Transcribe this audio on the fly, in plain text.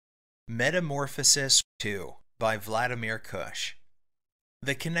Metamorphosis 2 by Vladimir Kush.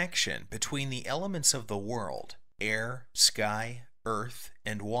 The connection between the elements of the world, air, sky, earth,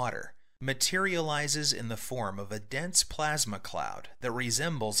 and water, materializes in the form of a dense plasma cloud that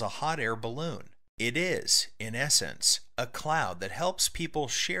resembles a hot air balloon. It is, in essence, a cloud that helps people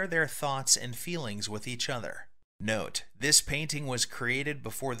share their thoughts and feelings with each other. Note, this painting was created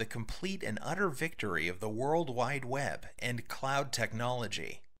before the complete and utter victory of the World Wide Web and cloud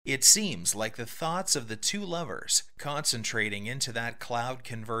technology. It seems like the thoughts of the two lovers, concentrating into that cloud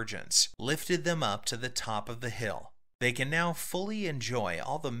convergence, lifted them up to the top of the hill. They can now fully enjoy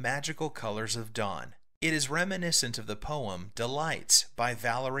all the magical colors of dawn. It is reminiscent of the poem Delights by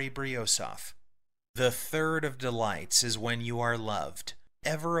Valery Bryousov. The third of delights is when you are loved,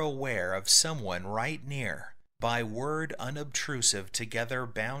 ever aware of someone right near. By word unobtrusive together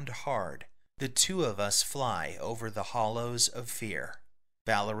bound hard, the two of us fly over the hollows of fear.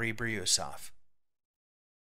 Valery Bryousov.